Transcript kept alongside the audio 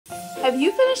Have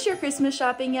you finished your Christmas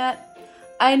shopping yet?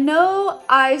 I know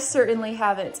I certainly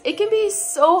haven't. It can be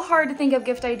so hard to think of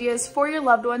gift ideas for your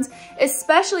loved ones,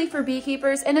 especially for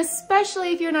beekeepers, and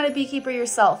especially if you're not a beekeeper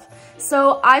yourself.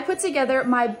 So I put together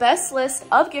my best list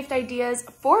of gift ideas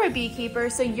for a beekeeper,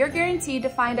 so you're guaranteed to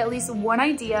find at least one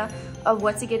idea of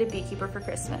what to get a beekeeper for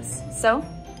Christmas. So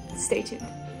stay tuned.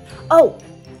 Oh,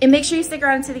 and make sure you stick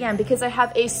around to the end because I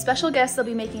have a special guest that'll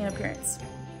be making an appearance.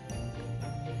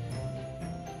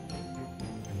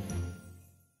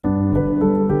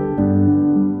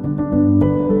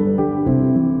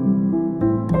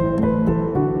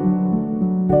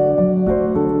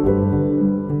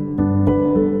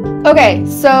 Okay,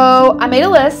 so I made a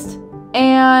list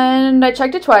and I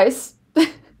checked it twice.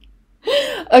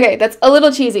 Okay, that's a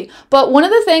little cheesy, but one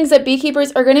of the things that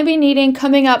beekeepers are going to be needing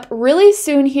coming up really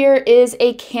soon here is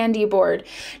a candy board.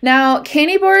 Now,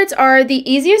 candy boards are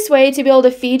the easiest way to be able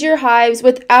to feed your hives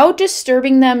without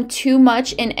disturbing them too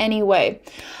much in any way.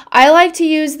 I like to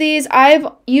use these. I've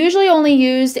usually only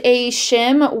used a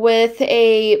shim with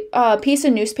a piece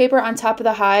of newspaper on top of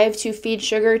the hive to feed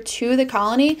sugar to the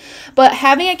colony, but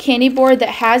having a candy board that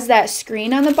has that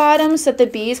screen on the bottom so that the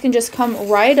bees can just come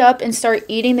right up and start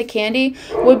eating the candy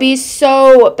would be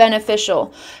so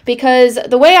beneficial. Because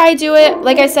the way I do it,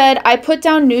 like I said, I put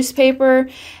down newspaper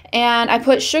and I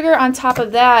put sugar on top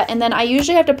of that, and then I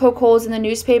usually have to poke holes in the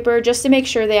newspaper just to make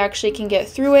sure they actually can get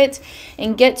through it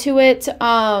and get to it.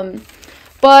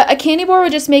 But a candy board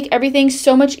would just make everything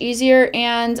so much easier,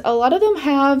 and a lot of them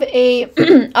have a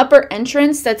upper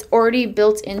entrance that's already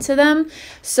built into them,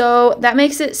 so that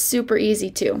makes it super easy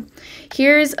too.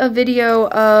 Here's a video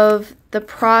of the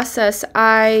process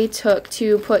I took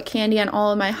to put candy on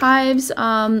all of my hives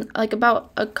like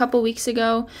about a couple weeks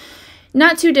ago.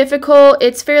 Not too difficult,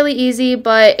 it's fairly easy,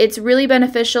 but it's really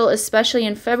beneficial, especially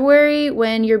in February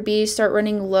when your bees start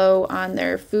running low on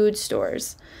their food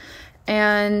stores.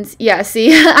 And yeah,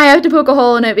 see, I have to poke a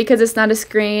hole in it because it's not a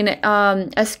screen.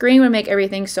 A screen would make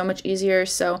everything so much easier.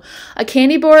 So a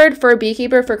candy board for a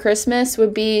beekeeper for Christmas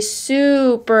would be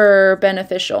super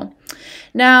beneficial.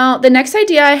 Now, the next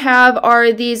idea I have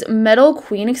are these metal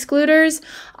queen excluders.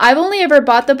 I've only ever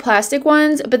bought the plastic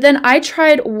ones, but then I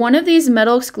tried one of these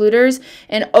metal excluders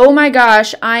and oh my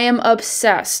gosh, I am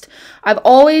obsessed. I've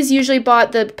always usually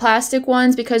bought the plastic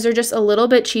ones because they're just a little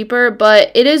bit cheaper,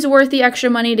 but it is worth the extra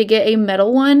money to get a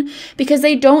metal one because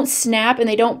they don't snap and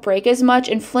they don't break as much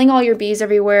and fling all your bees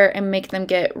everywhere and make them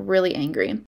get really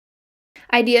angry.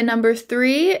 Idea number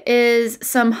 3 is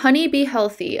some Honey Bee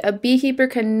Healthy. A beekeeper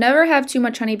can never have too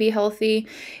much Honey Bee Healthy.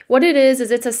 What it is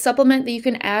it's a supplement that you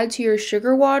can add to your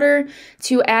sugar water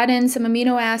to add in some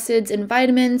amino acids and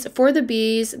vitamins for the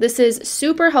bees. This is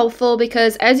super helpful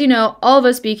because, as you know, all of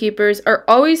us beekeepers are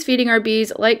always feeding our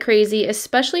bees like crazy,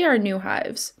 especially our new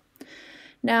hives.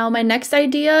 Now, my next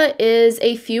idea is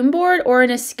a fume board or an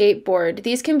escape board.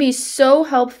 These can be so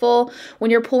helpful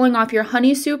when you're pulling off your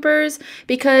honey supers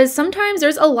because sometimes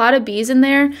there's a lot of bees in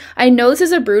there. I know this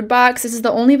is a brood box. This is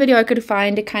the only video I could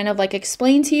find to kind of like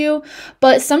explain to you,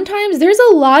 but sometimes there's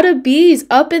a lot of bees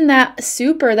up in that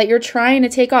super that you're trying to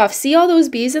take off. See all those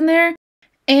bees in there?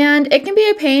 And it can be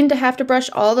a pain to have to brush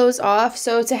all those off,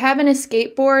 so to have an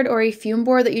escape board or a fume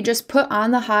board that you just put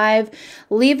on the hive,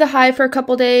 leave the hive for a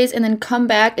couple days, and then come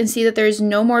back and see that there's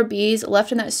no more bees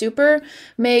left in that super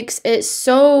makes it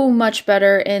so much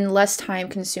better and less time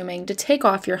consuming to take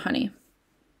off your honey.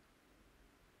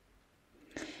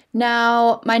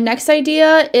 Now, my next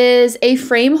idea is a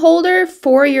frame holder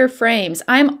for your frames.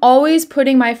 I'm always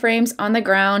putting my frames on the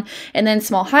ground and then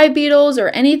small hive beetles or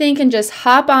anything can just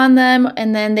hop on them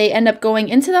and then they end up going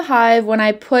into the hive when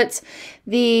I put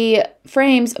the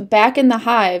frames back in the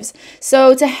hives.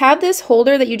 So to have this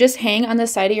holder that you just hang on the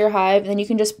side of your hive and then you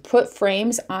can just put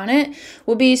frames on it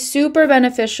will be super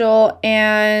beneficial,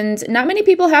 and not many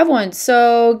people have one.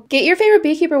 So get your favorite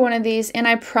beekeeper one of these and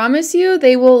I promise you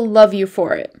they will love you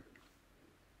for it.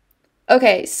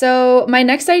 Okay, so my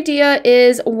next idea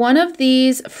is one of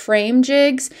these frame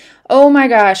jigs. Oh my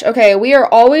gosh, okay, we are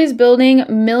always building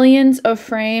millions of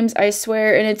frames, I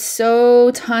swear, and it's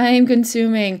so time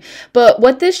consuming. But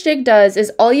what this jig does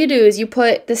is all you do is you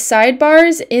put the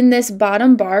sidebars in this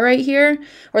bottom bar right here,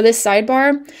 or this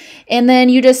sidebar, and then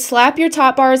you just slap your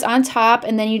top bars on top,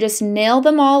 and then you just nail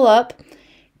them all up,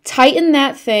 tighten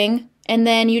that thing, and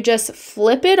then you just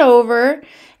flip it over.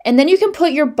 And then you can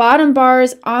put your bottom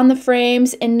bars on the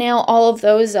frames and nail all of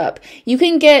those up. You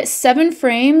can get 7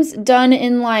 frames done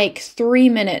in like 3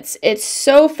 minutes. It's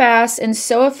so fast and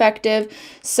so effective.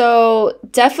 So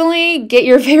definitely get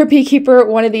your favorite beekeeper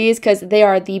one of these because they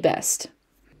are the best.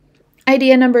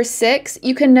 Idea number 6,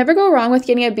 you can never go wrong with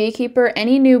getting a beekeeper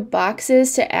any new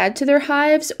boxes to add to their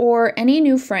hives or any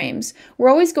new frames. We're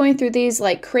always going through these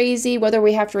like crazy, whether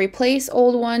we have to replace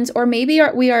old ones or maybe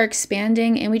we are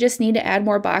expanding and we just need to add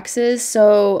more boxes,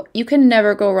 so you can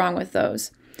never go wrong with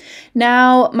those.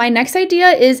 Now, my next idea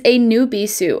is a new bee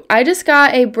suit. I just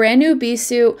got a brand new bee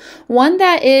suit, one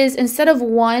that is, instead of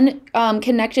one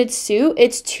connected suit,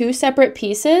 it's 2 separate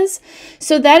pieces.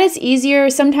 So that is easier.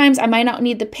 Sometimes I might not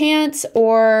need the pants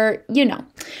or, you know.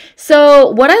 So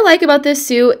what I like about this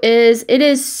suit is it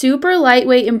is super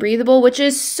lightweight and breathable, which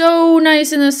is so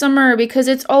nice in the summer because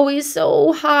it's always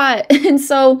so hot. And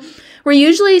so we're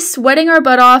usually sweating our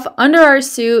butt off under our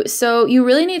suit, so you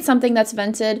really need something that's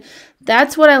vented.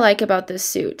 That's what I like about this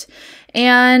suit.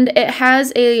 And it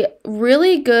has a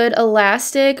really good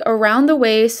elastic around the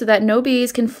waist so that no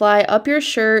bees can fly up your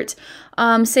shirt.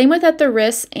 Same with at the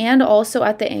wrists and also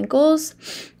at the ankles.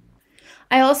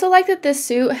 I also like that this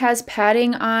suit has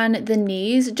padding on the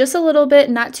knees, just a little bit,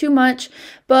 not too much,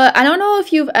 but I don't know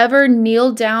if you've ever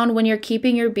kneeled down when you're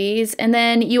keeping your bees and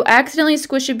then you accidentally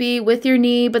squish a bee with your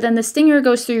knee, but then the stinger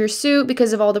goes through your suit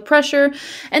because of all the pressure,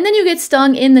 and then you get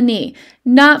stung in the knee.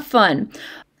 Not fun.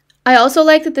 I also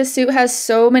like that this suit has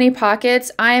so many pockets.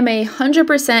 I am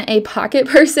 100% a pocket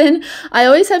person. I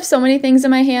always have so many things in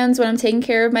my hands when I'm taking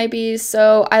care of my bees,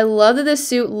 so I love that this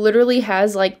suit literally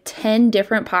has like 10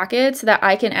 different pockets that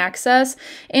I can access,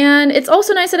 and it's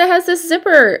also nice that it has this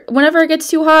zipper. Whenever it gets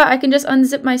too hot, I can just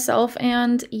unzip myself,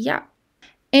 and yeah.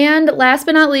 And last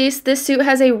but not least, this suit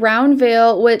has a round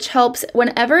veil, which helps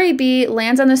whenever a bee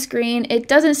lands on the screen, it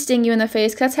doesn't sting you in the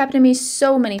face, because that's happened to me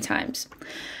so many times.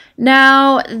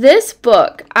 Now, this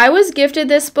book, I was gifted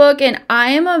this book and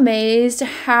I am amazed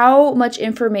how much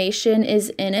information is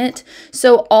in it.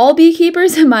 So all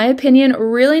beekeepers, in my opinion,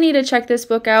 really need to check this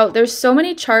book out. There's so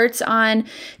many charts on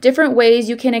different ways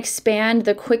you can expand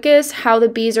the quickest, how the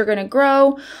bees are going to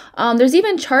grow. There's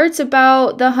even charts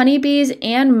about the honeybees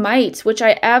and mites, which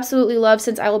I absolutely love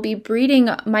since I will be breeding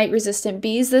mite-resistant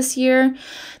bees this year.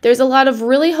 There's a lot of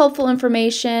really helpful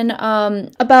information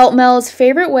about Mel's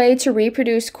favorite way to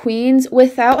reproduce queens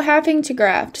without having to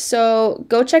graft. So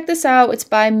go check this out. It's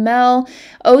by Mel,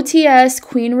 OTS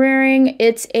Queen Rearing.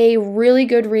 It's a really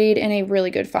good read and a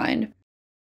really good find.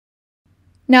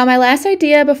 Now, my last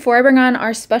idea before I bring on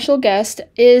our special guest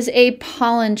is a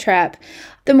pollen trap.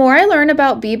 The more I learn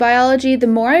about bee biology, the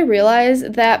more I realize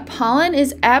that pollen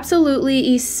is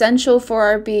absolutely essential for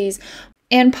our bees.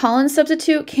 And pollen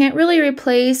substitute can't really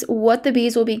replace what the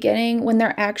bees will be getting when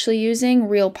they're actually using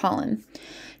real pollen.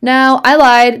 Now, I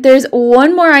lied. There's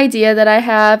one more idea that I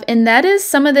have, and that is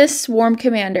some of this swarm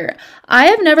commander. I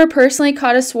have never personally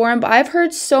caught a swarm, but I've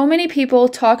heard so many people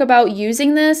talk about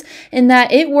using this and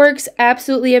that it works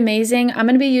absolutely amazing. I'm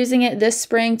going to be using it this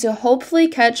spring to hopefully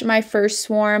catch my first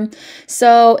swarm.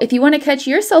 So if you want to catch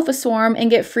yourself a swarm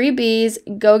and get free bees,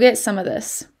 go get some of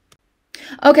this.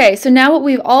 Okay, so now what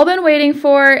we've all been waiting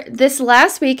for. This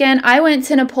last weekend, I went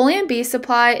to Napoleon Bee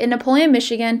Supply in Napoleon,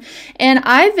 Michigan, and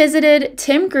I visited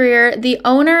Tim Greer, the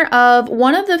owner of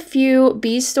one of the few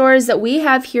bee stores that we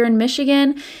have here in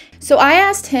Michigan. So I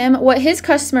asked him what his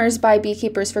customers buy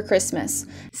beekeepers for Christmas.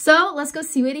 So let's go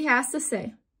see what he has to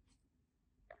say.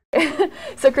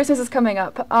 So Christmas is coming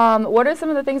up. What are some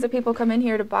of the things that people come in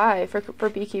here to buy for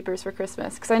beekeepers for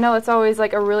Christmas? Because I know it's always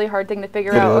like a really hard thing to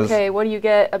figure out. Okay, what do you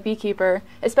get a beekeeper,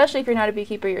 especially if you're not a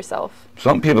beekeeper yourself?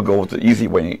 Some people go with the easy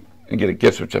way and get a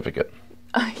gift certificate.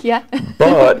 Yeah.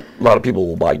 But a lot of people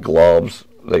will buy gloves.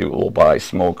 They will buy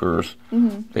smokers.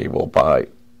 They will buy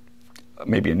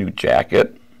maybe a new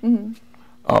jacket. The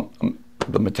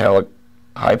metallic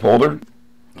hive holder.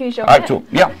 Can you show me?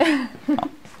 Yeah.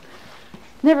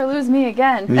 Never lose me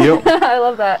again. Yep. I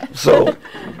love that. So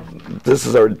this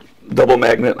is our double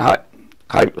magnet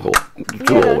hive tool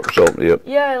holder. So yep.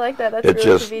 Yeah, I like that. That's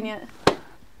really convenient.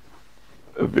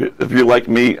 If you're like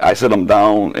me, I set them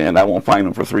down and I won't find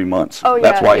them for 3 months. Oh, yeah,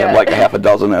 that's why I have like a half a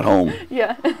dozen at home.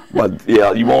 Yeah. But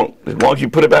yeah, you won't, as long as you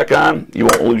put it back on, you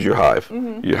won't lose your hive,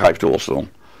 your hive tool. So.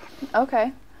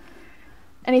 Okay.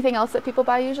 Anything else that people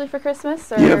buy usually for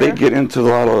Christmas? Or? Yeah, they get into a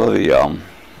lot of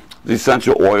the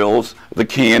essential oils, the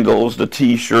candles, the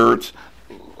T-shirts,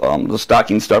 the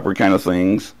stocking stuffer kind of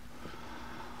things.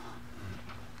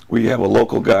 We have a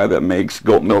local guy that makes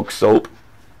goat milk soap.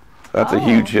 That's a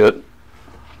huge hit.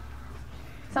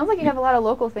 Sounds like you have a lot of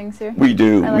local things here. We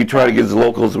do. Like we try to get as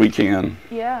local as we can.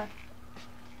 Yeah.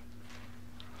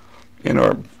 In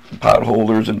our pot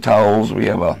holders and towels, we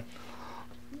have a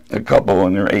couple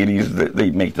in their 80s that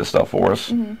they make the stuff for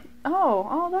us.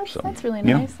 That's really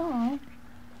nice. Oh.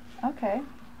 Okay.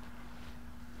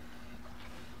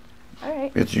 All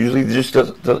right. It's usually just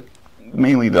to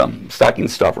mainly the stocking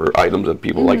stuffer items that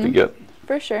people like to get.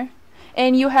 For sure.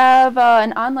 And you have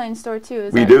an online store too,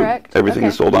 is that correct? Everything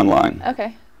is sold online.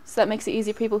 Okay. So that makes it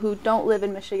easy for people who don't live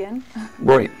in Michigan.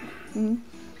 Right.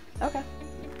 Okay.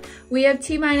 We have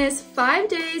T-minus 5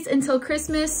 days until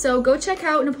Christmas, so go check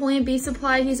out Napoleon Bee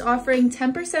Supply. He's offering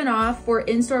 10% off for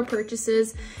in-store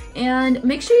purchases. And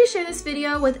make sure you share this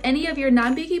video with any of your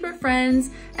non-beekeeper friends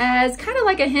as kind of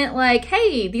like a hint like,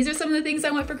 hey, these are some of the things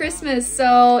I want for Christmas,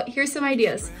 so here's some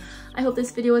ideas. I hope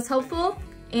this video was helpful,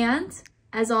 and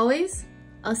as always,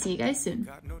 I'll see you guys soon.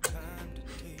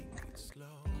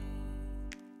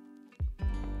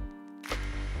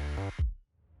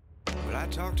 Well, I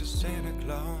talked to Santa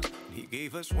Claus, he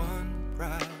gave us one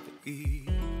private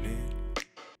evening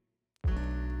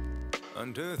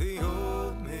under the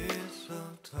old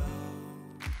mistletoe.